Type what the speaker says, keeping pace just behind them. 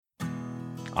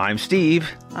I'm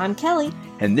Steve. I'm Kelly.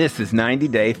 And this is 90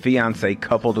 Day Fiancé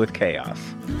Coupled with Chaos.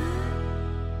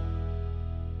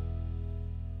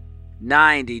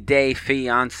 90 Day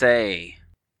Fiancé,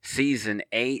 Season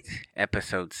 8,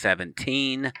 Episode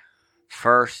 17,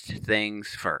 First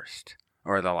Things First.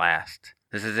 Or the last.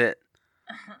 This is it.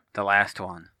 The last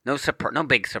one. No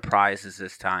big surprises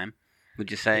this time,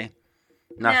 would you say?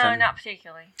 Nothing? No, not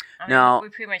particularly. We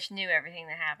pretty much knew everything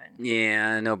that happened.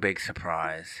 Yeah, no big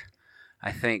surprise.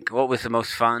 I think, what was the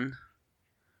most fun?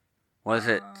 Was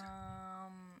it?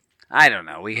 I don't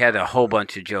know. We had a whole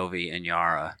bunch of Jovi and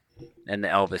Yara, and the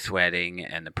Elvis wedding,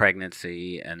 and the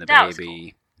pregnancy, and the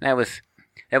baby. Was cool.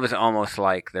 That was almost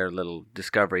like their little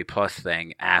Discovery Plus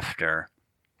thing after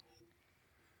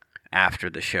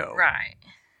the show. Right.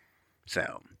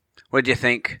 So, what do you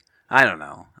think? I don't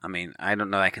know. I mean, I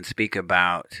don't know that I can speak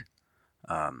about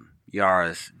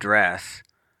Yara's dress,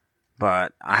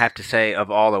 but I have to say, of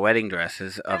all the wedding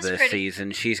dresses of this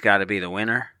season, she's got to be the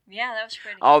winner. Yeah, that was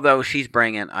pretty. Although she's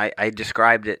bringing, I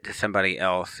described it to somebody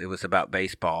else. It was about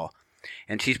baseball,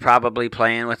 and she's probably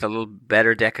playing with a little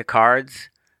better deck of cards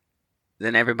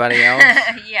than everybody else.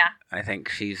 Yeah. I think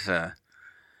she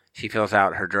fills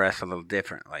out her dress a little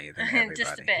differently than everybody.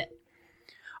 Just a bit.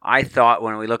 I thought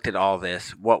when we looked at all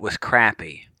this, what was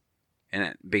crappy,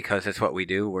 and because it's what we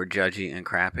do, we're judgy and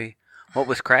crappy. What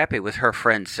was crappy was her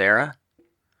friend Sarah,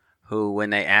 who, when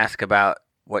they asked about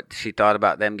what she thought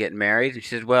about them getting married, she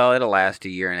said, well, it'll last a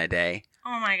year and a day.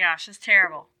 Oh my gosh, that's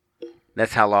terrible.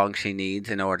 That's how long she needs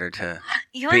in order to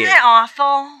Isn't that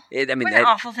awful? What an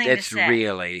awful thing to say. It's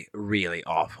really, really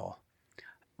awful.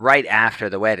 Right after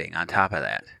the wedding, on top of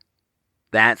that.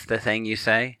 That's the thing you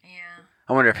say? Yeah.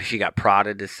 I wonder if she got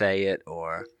prodded to say it,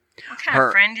 or... What kind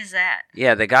of friend is that?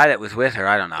 Yeah, the guy that was with her,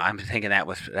 I don't know. I'm thinking that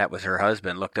was her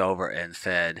husband, looked over and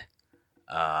said,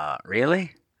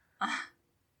 really?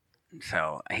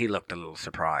 So he looked a little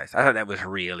surprised. I thought that was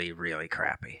really, really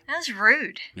crappy. That was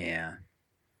rude. Yeah.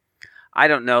 I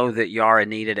don't know that Yara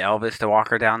needed Elvis to walk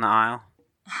her down the aisle.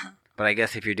 But I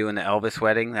guess if you're doing the Elvis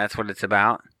wedding, that's what it's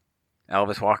about.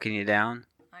 Elvis walking you down.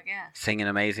 I guess. Singing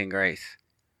Amazing Grace.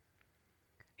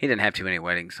 He didn't have too many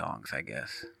wedding songs, I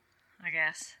guess.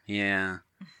 Yeah.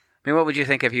 I mean, what would you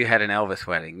think if you had an Elvis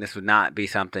wedding? This would not be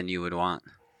something you would want.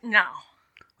 No.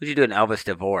 Would you do an Elvis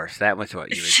divorce? That was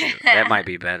what you would do. That might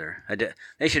be better.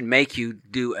 They should make you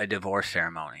do a divorce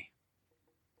ceremony.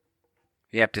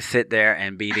 You have to sit there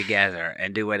and be together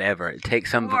and do whatever. It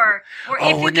takes some... Or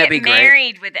if you get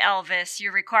married with Elvis,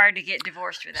 you're required to get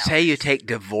divorced with Elvis. Say you take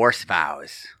divorce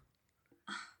vows.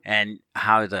 And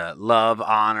how the love,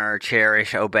 honor,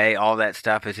 cherish, obey, all that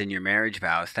stuff is in your marriage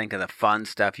vows. Think of the fun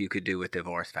stuff you could do with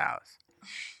divorce vows.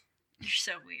 You're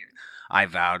so weird. I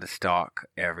vow to stalk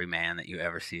every man that you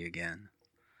ever see again.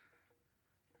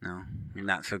 No?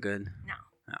 Not so good? No.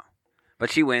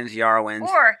 But she wins, Yara wins.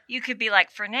 Or you could be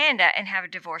like Fernanda and have a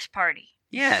divorce party.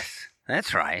 Yes,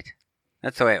 that's right.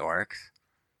 That's the way it works.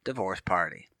 Divorce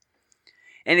party.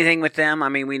 Anything with them? I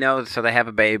mean, we know, so they have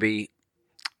a baby.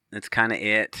 That's kind of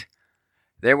it.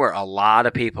 There were a lot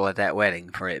of people at that wedding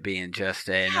for it being just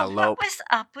an elope. What was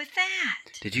up with that?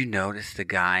 Did you notice the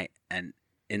guy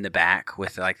in the back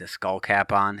with like the skull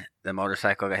cap on? The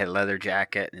motorcycle guy had a leather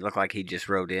jacket. And it looked like he just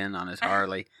rode in on his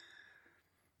Harley.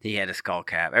 He had a skull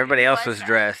cap. Everybody else was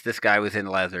dressed. This guy was in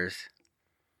leathers.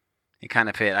 It kind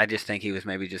of fit. I just think he was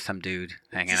maybe just some dude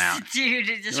hanging out. Dude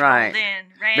who just rolled in.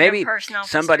 Random maybe person off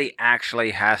somebody the street.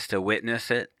 actually has to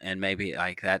witness it, and maybe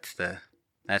like that's the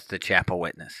chapel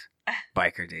witness.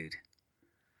 Biker dude.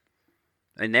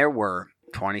 And there were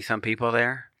 20-some people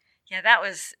there. Yeah, that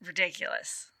was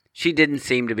ridiculous. She didn't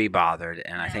seem to be bothered,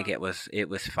 and I think it was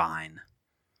fine.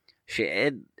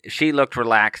 She looked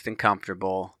relaxed and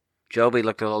comfortable. Jovi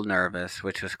looked a little nervous,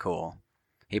 which was cool.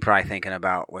 He probably thinking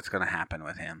about what's going to happen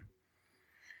with him.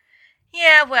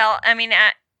 Yeah, well, I mean,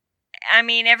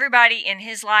 everybody in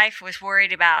his life was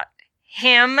worried about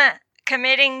him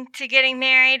committing to getting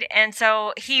married, and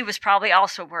so he was probably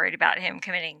also worried about him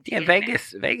committing to getting married.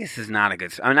 Vegas is not a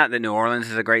good... I mean, not that New Orleans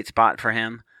is a great spot for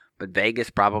him, but Vegas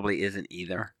probably isn't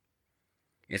either.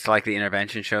 It's like the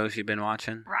intervention shows you've been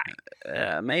watching.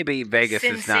 Right. Maybe Vegas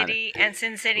is not...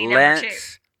 Sin City number 2.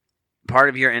 Part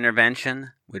of your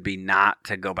intervention would be not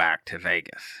to go back to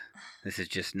Vegas. This is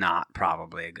just not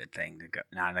probably a good thing to go.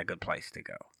 Not a good place to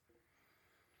go.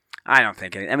 I don't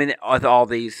think... I mean, with all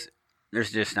these...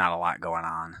 There's just not a lot going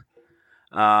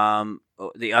on.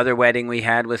 The other wedding we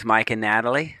had was Mike and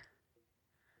Natalie.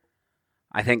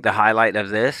 I think the highlight of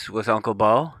this was Uncle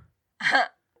Bo.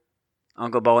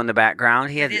 Uncle Bo in the background.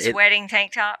 He had his wedding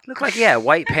tank top. Looked like,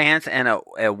 white pants and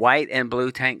a white and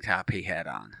blue tank top he had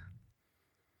on.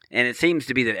 And it seems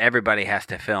to be that everybody has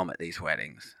to film at these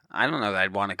weddings. I don't know that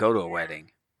I'd want to go to a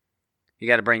wedding. You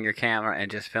got to bring your camera and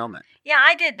just film it. Yeah,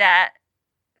 I did that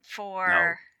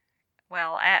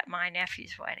at my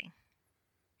nephew's wedding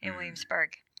in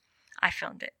Williamsburg. I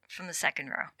filmed it from the second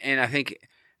row. And I think,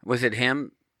 was it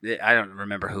him? I don't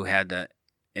remember who had the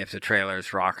 "if the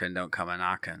trailer's rockin', don't come a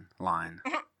knockin" line.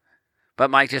 But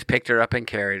Mike just picked her up and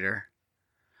carried her.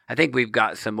 I think we've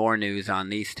got some more news on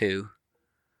these two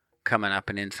coming up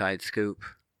in Inside Scoop.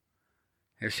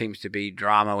 There seems to be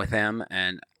drama with them,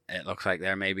 and it looks like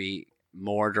there may be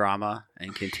more drama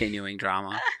and continuing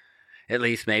drama, at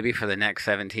least maybe for the next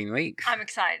 17 weeks. I'm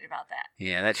excited about that.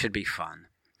 Yeah, that should be fun.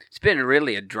 It's been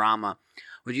really a drama.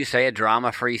 Would you say a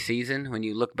drama-free season when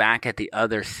you look back at the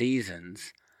other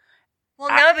seasons? Well,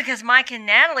 no, because Mike and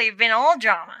Natalie have been all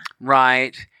drama.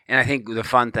 Right. And I think the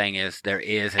fun thing is there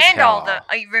is a and tell-all.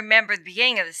 You remember the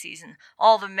beginning of the season,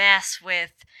 all the mess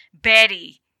with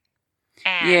Betty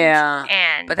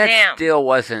and but that them. still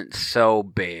wasn't so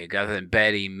big. Other than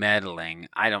Betty meddling,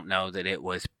 I don't know that it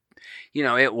was,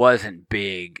 it wasn't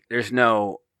big. There's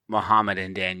no Muhammad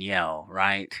and Danielle,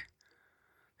 right?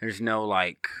 There's no,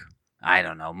 I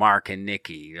don't know, Mark and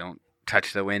Nikki, don't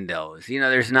touch the windows.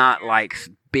 There's not,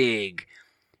 big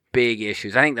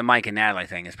issues. I think the Mike and Natalie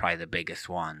thing is probably the biggest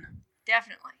one.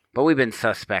 Definitely. But we've been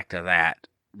suspect of that,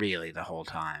 really, the whole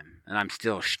time. And I'm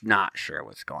still not sure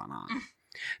what's going on.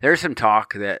 There's some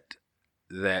talk that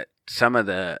some of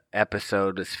the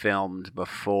episode was filmed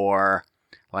before,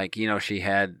 she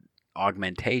had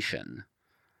augmentation.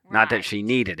 Right. Not that she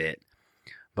needed it.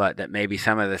 But that maybe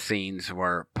some of the scenes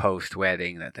were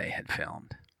post-wedding that they had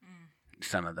filmed.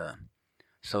 Some of the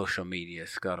social media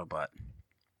scuttlebutt.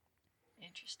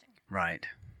 Interesting. Right.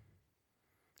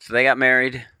 So they got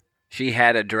married. She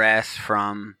had a dress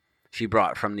she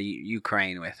brought from the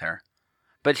Ukraine with her.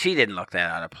 But she didn't look that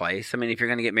out of place. I mean, if you're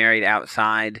going to get married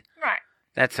outside, right?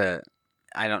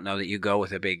 I don't know that you go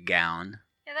with a big gown.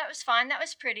 Yeah, that was fine. That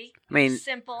was pretty. I mean,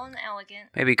 simple and elegant.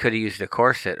 Maybe could have used a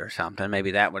corset or something.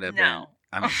 Maybe that would have been...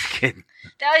 I'm just kidding.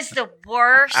 That was the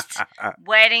worst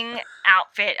wedding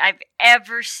outfit I've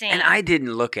ever seen. And I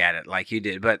didn't look at it like you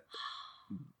did, but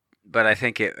I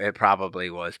think it probably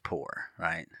was poor,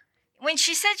 right? When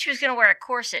she said she was going to wear a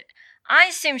corset, I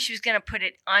assumed she was going to put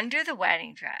it under the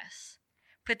wedding dress,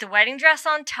 put the wedding dress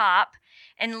on top,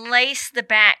 and lace the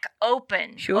back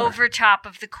open over top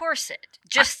of the corset.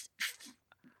 Just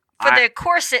for the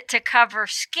corset to cover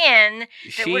skin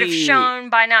that would have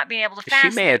shown by not being able to fasten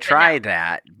it. She may have tried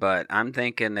that, but I'm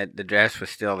thinking that the dress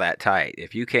was still that tight.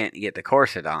 If you can't get the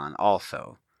corset on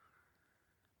also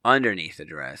underneath the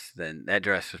dress, then that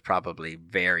dress was probably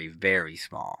very, very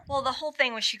small. Well, the whole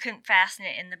thing was she couldn't fasten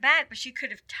it in the back, but she could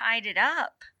have tied it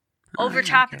up over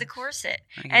top of the corset.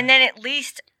 And then at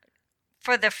least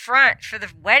for the front, for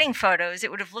the wedding photos,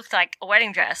 it would have looked like a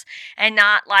wedding dress and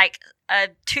not like a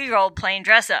 2-year-old playing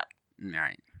dress up.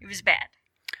 Right. It was bad.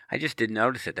 I just didn't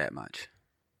notice it that much.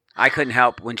 I couldn't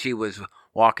help, when she was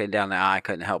walking down the aisle, I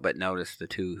couldn't help but notice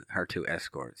her two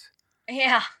escorts.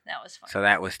 Yeah, that was fun. So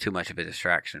that was too much of a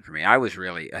distraction for me. I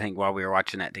think while we were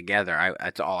watching that together,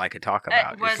 that's all I could talk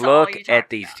about. Just look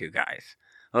at these two guys.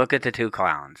 Look at the two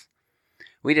clowns.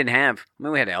 We had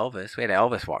Elvis. We had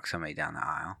Elvis walk somebody down the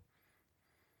aisle.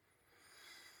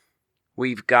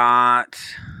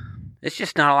 It's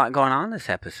just not a lot going on this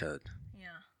episode. Yeah.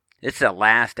 It's the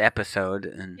last episode.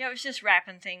 And it was just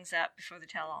wrapping things up before the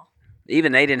tell-all.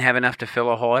 Even they didn't have enough to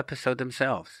fill a whole episode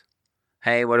themselves.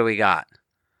 Hey, what do we got?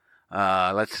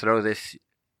 Let's throw this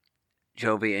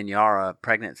Jovi and Yara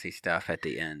pregnancy stuff at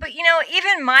the end. But,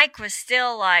 even Mike was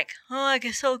still like, I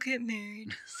guess I'll get married.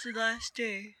 It's the last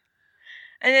day.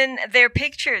 And then their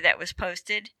picture that was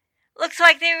posted looks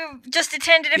like they just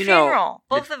attended a funeral.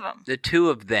 Both of them. The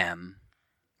two of them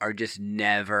are just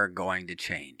never going to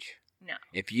change. No.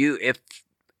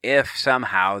 If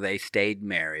somehow they stayed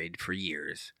married for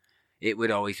years, it would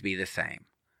always be the same.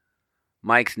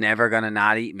 Mike's never going to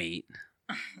not eat meat.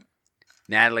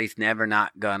 Natalie's never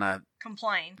not going to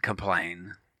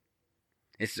complain.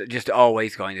 It's just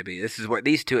always going to be. This is where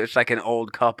these two, it's like an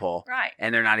old couple. Right.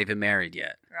 And they're not even married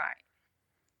yet. Right.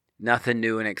 Nothing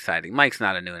new and exciting. Mike's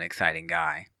not a new and exciting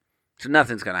guy. So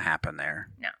nothing's going to happen there.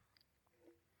 No.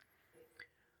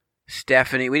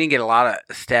 Stephanie, we didn't get a lot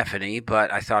of Stephanie,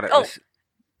 but I thought it was...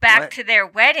 Back to their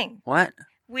wedding. What?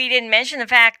 We didn't mention the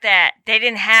fact that they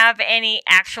didn't have any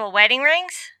actual wedding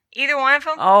rings. Either one of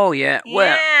them? Oh, yeah.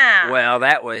 Yeah. Well,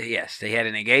 that was, yes. They had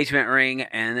an engagement ring,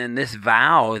 and then this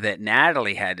vow that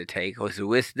Natalie had to take was,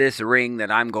 with this ring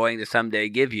that I'm going to someday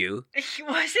give you.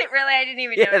 Was it really? I didn't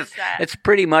even notice that. It's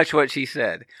pretty much what she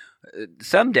said.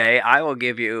 someday I will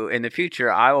give you, in the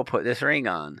future, I will put this ring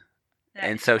on.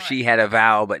 And That's so funny. she had a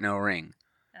vow but no ring.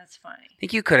 That's funny. I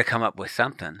think you could have come up with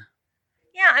something.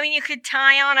 Yeah, I mean, you could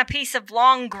tie on a piece of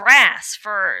long grass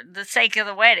for the sake of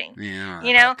the wedding. Yeah,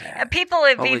 You know, about that. people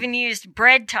have What would- even used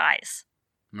bread ties.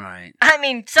 Right. I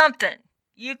mean, something.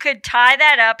 You could tie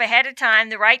that up ahead of time,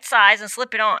 the right size, and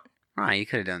slip it on. Right, you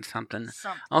could have done something.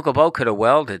 Something. Uncle Bo could have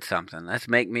welded something. Let's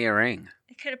make me a ring.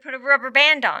 They could have put a rubber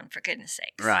band on, for goodness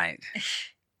sakes. Right.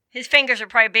 His fingers are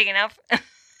probably big enough.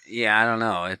 Yeah, I don't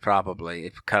know. It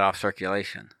cut off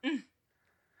circulation.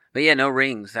 But yeah, no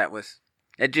rings.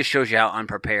 It just shows you how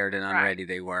unprepared and unready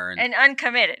they were. And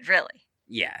uncommitted, really.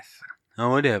 Yes. Oh,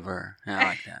 whatever. I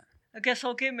like that. I guess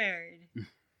I'll get married.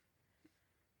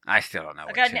 I still don't know.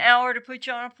 I got an hour to put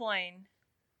you on a plane.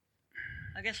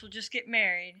 I guess we'll just get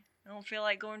married. I don't feel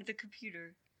like going to the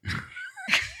computer.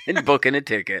 And booking a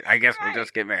ticket. I guess Right. we'll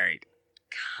just get married.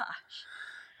 Gosh.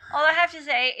 Although I have to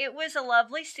say, it was a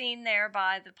lovely scene there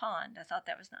by the pond. I thought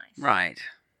that was nice. Right.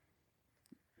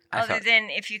 Other than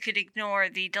if you could ignore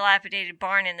the dilapidated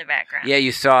barn in the background. Yeah,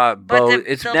 you saw But Bo.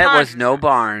 the That pond was was no nice.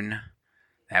 barn.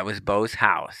 That was Bo's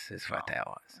house, is what Oh. that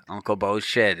was. Uncle Bo's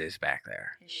shed is back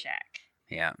there. His shack.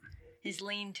 Yeah, His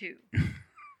lean-to.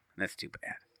 that's too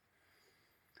bad.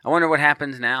 I wonder what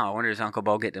happens now. I wonder, does Uncle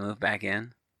Bo get to move back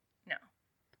in? No.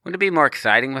 Wouldn't it be more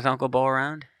exciting with Uncle Bo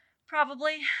around?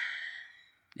 Probably.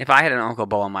 If I had an Uncle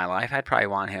Bo in my life, I'd probably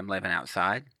want him living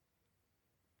outside.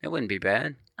 It wouldn't be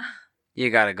bad. You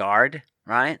got a guard,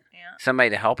 right? Yeah. Somebody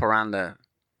to help around the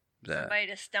Somebody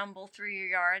to stumble through your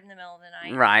yard in the middle of the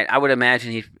night. Right. I would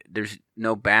imagine there's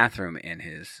no bathroom in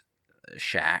his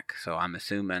shack, so I'm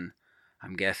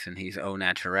guessing he's au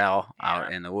naturel out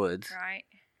Yeah. in the woods. Right.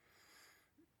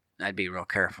 I'd be real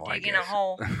careful, Digging I a guess.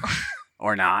 hole.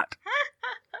 Or not.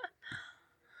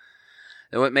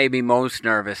 What made me most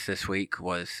nervous this week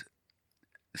was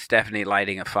Stephanie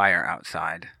lighting a fire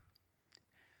outside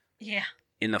Yeah.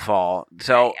 in the fall.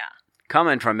 So, Yeah.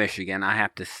 coming from Michigan, I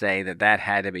have to say that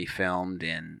had to be filmed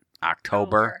in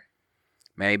October.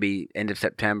 Maybe end of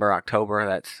September, October.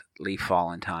 That's leaf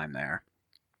falling time there.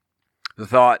 The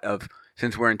thought of,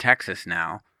 since we're in Texas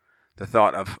now, the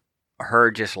thought of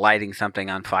her just lighting something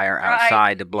on fire Right.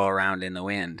 outside to blow around in the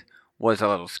wind was a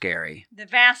little scary. The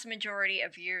vast majority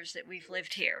of years that we've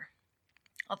lived here,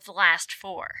 of the last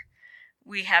 4,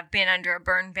 we have been under a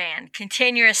burn ban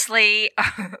continuously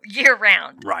year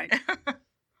round. Right.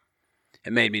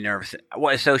 It made me nervous.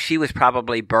 So she was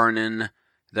probably burning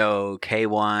the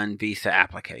K1 visa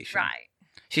application. Right.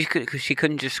 She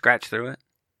couldn't just scratch through it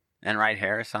and write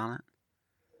Harris on it.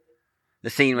 The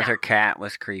scene with No. her cat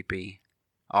was creepy.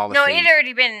 No, it had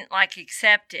already been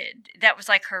accepted. That was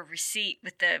her receipt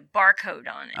with the barcode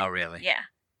on it. Oh, really? Yeah.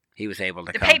 He was able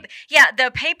to The come.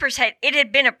 the papers had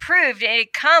been approved. It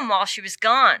had come while she was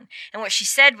gone. And what she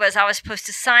said was I was supposed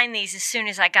to sign these as soon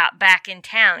as I got back in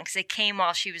town because they came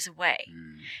while she was away.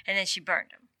 And then she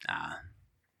burned them.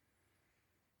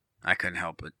 I couldn't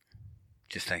help but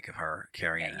just think of her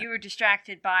carrying Yeah, it. you were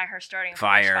distracted by her starting a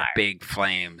fire, big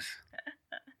flames,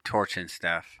 torching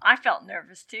stuff. I felt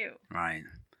nervous too. Right.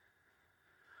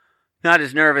 Not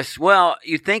as nervous. Well,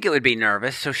 you'd think it would be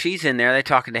nervous. So she's in there. They're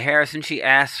talking to Harris, and she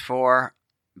asks for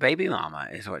baby mama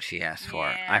is what she asked for.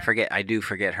 Yeah. I do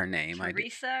forget her name.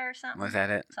 Teresa or something? Was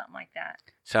that it? Something like that.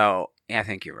 So, yeah, I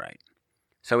think you're right.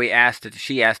 So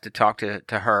she asked to talk to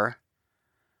her.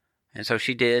 And so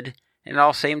she did. And it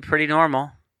all seemed pretty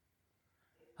normal.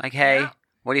 Like, hey, Yeah.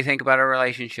 what do you think about our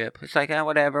relationship? It's like,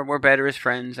 whatever. We're better as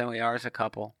friends than we are as a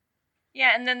couple.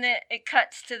 Yeah, and then it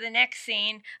cuts to the next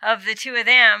scene of the two of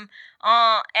them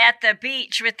at the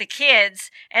beach with the kids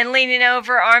and leaning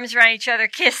over, arms around each other,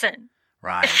 kissing.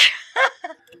 Right.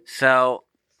 So,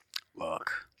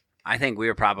 look, I think we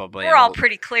were probably... We're all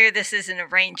pretty clear this is an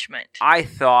arrangement. I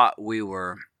thought we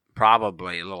were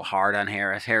probably a little hard on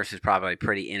Harris. Harris is probably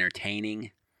pretty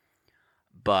entertaining.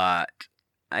 But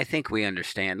I think we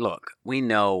understand. Look, we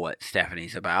know what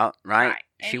Stephanie's about, right?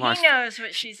 And She he knows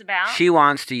what she's about. She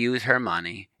wants to use her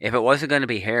money. If it wasn't going to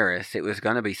be Harris, it was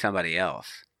going to be somebody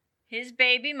else. His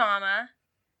baby mama,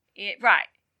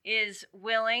 is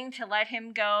willing to let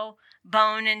him go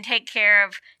bone and take care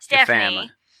of The family.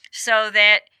 Stephanie so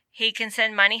that he can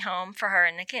send money home for her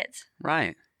and the kids.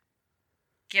 Right.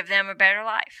 Give them a better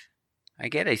life. I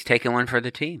get it. He's taking one for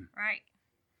the team. Right.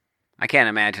 I can't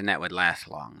imagine that would last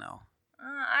long, though.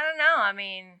 I don't know. I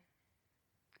mean...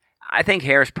 I think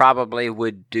Harris probably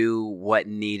would do what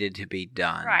needed to be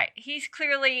done. Right. He's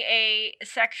clearly a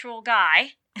sexual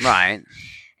guy. Right.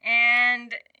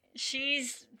 And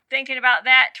she's thinking about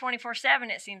that 24/7,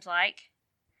 it seems like.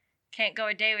 Can't go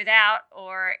a day without,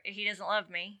 or he doesn't love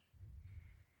me.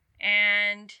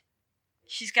 and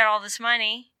she's got all this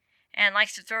money and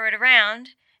likes to throw it around,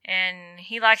 and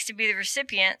he likes to be the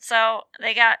recipient, so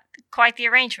they got quite the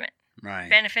arrangement. Right.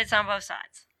 Benefits on both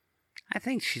sides. I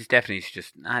think she's definitely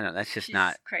just, I don't know, that's just She's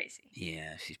not. crazy.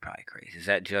 Yeah, she's probably crazy. Is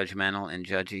that judgmental and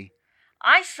judgy?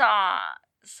 I saw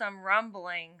some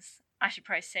rumblings. I should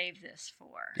probably save this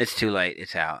for It's too late.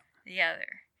 It's out. the other.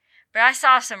 But I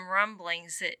saw some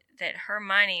rumblings that her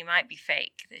money might be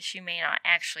fake, that she may not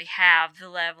actually have the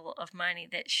level of money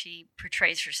that she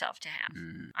portrays herself to have.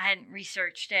 I hadn't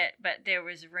researched it, but there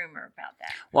was a rumor about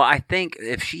that. Well, I think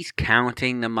if she's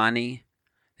counting the money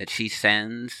that she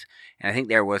sends, and I think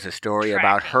there was a story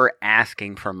about Tracking. her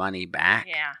asking for money back.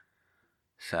 Yeah.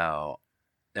 So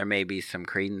there may be some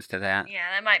credence to that. Yeah,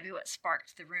 that might be what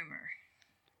sparked the rumor.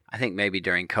 I think maybe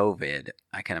during COVID,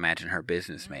 I can imagine her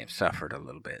business may have Mhm. suffered a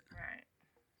little bit. Right.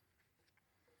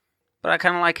 But I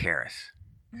kind of like Harris.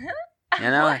 You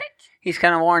know, What? he's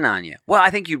kind of worn on you. Well, I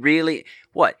think you really,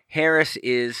 Harris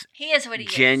is He is what he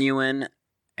genuine,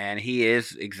 and he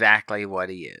is exactly what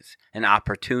he is, an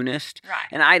opportunist. is. Right.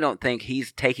 And I don't think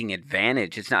he's taking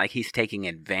advantage. It's not like he's taking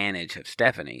advantage of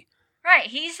Stephanie. Right.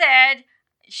 He said,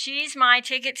 she's my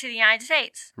ticket to the United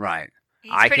States. Right.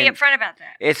 He's I pretty can- upfront about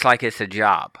that. It's like it's a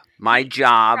job. My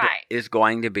job Right. is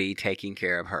going to be taking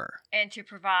care of her. And to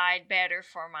provide better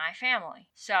for my family.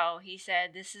 So he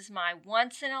said, this is my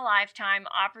once-in-a-lifetime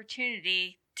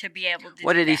opportunity to be able to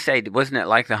What do did he that. say? Wasn't it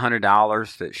like the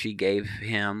 $100 that she gave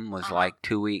him was Uh-huh. like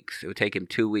 2 weeks? It would take him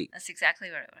 2 weeks. That's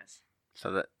exactly what it was.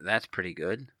 So that's pretty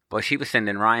good. Boy, she was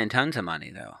sending Ryan tons of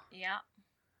money, though. Yeah.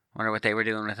 Wonder what they were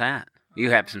doing with that. You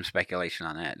have some speculation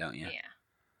on that, don't you? Yeah.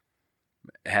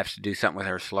 It has to do something with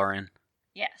her slurring?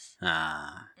 Yes.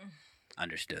 Ah, Mm.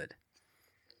 understood.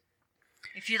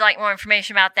 If you'd like more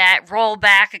information about that, roll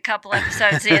back a couple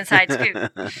episodes of The Inside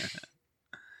Scoop.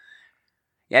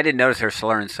 Yeah, I didn't notice her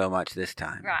slurring so much this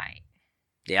time. Right.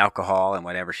 The alcohol and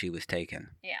whatever she was taking.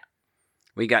 Yeah.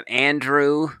 We got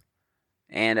Andrew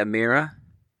and Amira.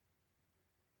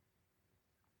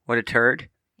 What a turd.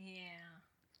 Yeah.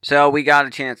 So we got a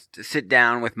chance to sit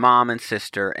down with Mom and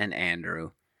sister and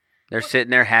Andrew. They're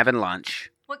sitting there having lunch.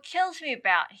 What kills me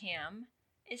about him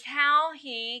is how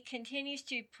he continues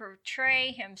to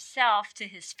portray himself to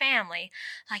his family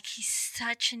like he's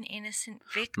such an innocent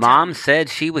victim. Mom said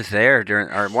she was there during,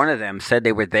 or one of them said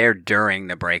they were there during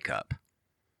the breakup.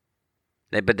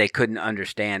 But they couldn't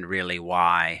understand really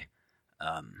why.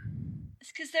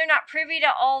 It's because they're not privy to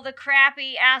all the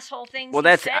crappy asshole things Well,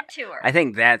 he that's- said to her. I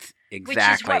think that's which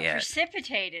exactly is what it.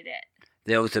 precipitated it.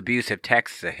 Those abusive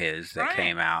texts of his that Right.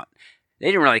 came out. They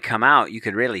didn't really come out. You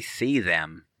could really see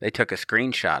them. They took a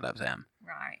screenshot of them.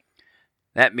 Right.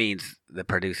 That means the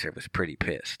producer was pretty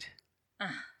pissed.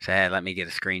 Ugh. Said, let me get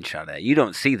a screenshot of that. You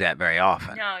don't see that very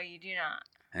often. No, you do not.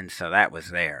 And so that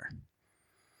was there.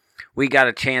 We got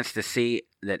a chance to see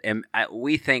that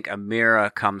we think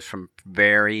Amira comes from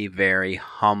very, very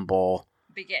humble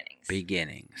Beginnings.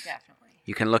 beginnings. Definitely.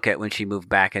 You can look at when she moved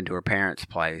back into her parents'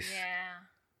 place. Yeah.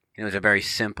 It was a very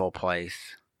simple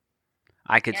place.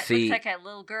 I could Yeah, it see looks like a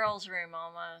little girl's room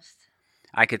almost.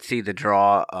 I could see the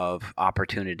draw of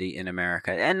opportunity in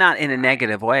America, and not in a Right.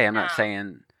 negative way. I'm not No.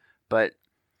 saying, but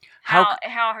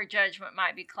How her judgment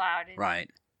might be clouded. right.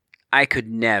 I could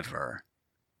never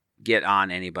get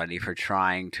on anybody for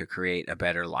trying to create a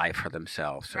better life for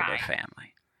themselves or their Right.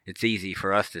 family. It's easy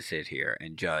for us to sit here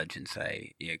and judge and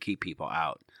say, keep people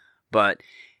out. But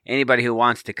anybody who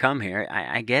wants to come here,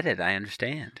 I get it. I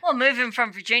understand. Well, moving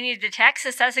from Virginia to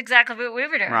Texas, that's exactly what we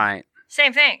were doing. Right,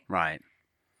 Same thing. right.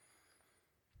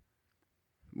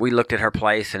 We looked at her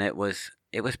place, and it was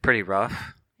pretty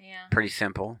rough, Yeah. pretty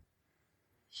simple.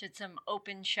 Should some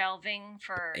open shelving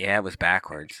for Yeah, it was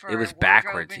backwards. for It was a wardrobe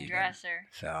backwards and even. dresser.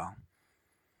 So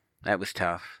that was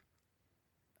tough.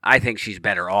 I think she's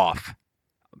better off,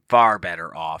 far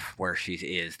better off where she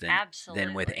is than with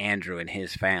Absolutely. Andrew and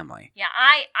his family. Yeah,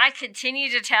 I continue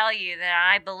to tell you that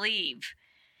I believe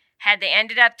had they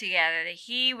ended up together that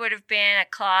he would have been a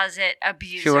closet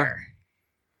abuser. Sure.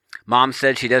 Mom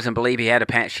said she doesn't believe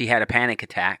she had a panic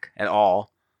attack at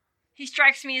all. He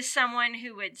strikes me as someone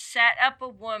who would set up a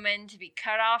woman to be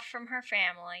cut off from her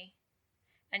family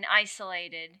and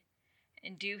isolated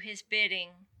and do his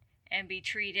bidding and be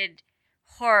treated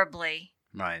horribly,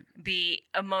 Right. be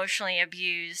emotionally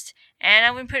abused, and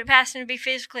I wouldn't put it past him to be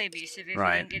physically abusive if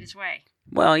Right. he didn't get his way.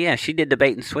 Well, yeah, she did the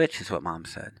bait and switch, is what Mom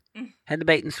said. Mm. Had the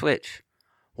bait and switch.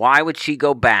 Why would she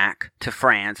go back to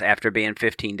France after being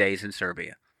 15 days in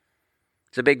Serbia?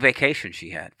 It's a big vacation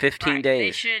she had. 15 Right.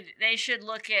 days. They should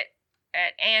look at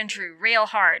at Andrew real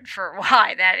hard for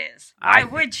why that is. Why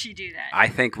would she do that? I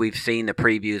think we've seen the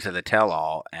previews of the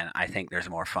tell-all, and I think there's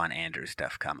more fun Andrew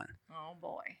stuff coming. Oh,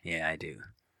 boy. Yeah, I do.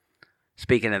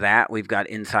 Speaking of that, we've got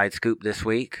Inside Scoop this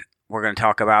week. We're going to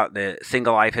talk about the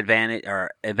single life advantage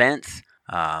or events.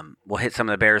 We'll hit some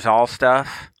of the Bears All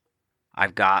stuff.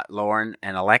 I've got Lauren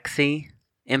and Alexi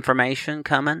information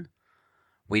coming.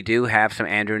 We do have some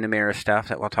Andrew Namira stuff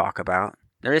that we'll talk about.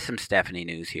 There is some Stephanie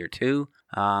news here, too.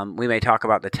 We may talk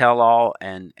about the tell-all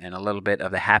and a little bit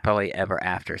of the Happily Ever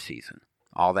After season.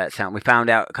 All that sound. We found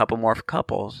out a couple more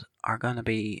couples are going to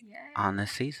be on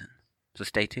this season. So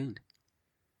stay tuned.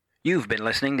 You've been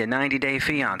listening to 90 Day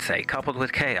Fiancé Coupled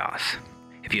with Chaos.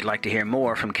 If you'd like to hear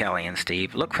more from Kelly and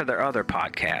Steve, look for their other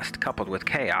podcast, Coupled with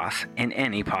Chaos, in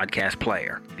any podcast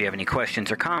player. If you have any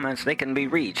questions or comments, they can be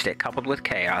reached at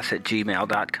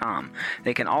coupledwithchaos@gmail.com.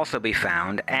 They can also be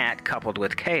found at Coupled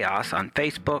with Chaos on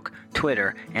Facebook,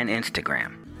 Twitter, and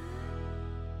Instagram.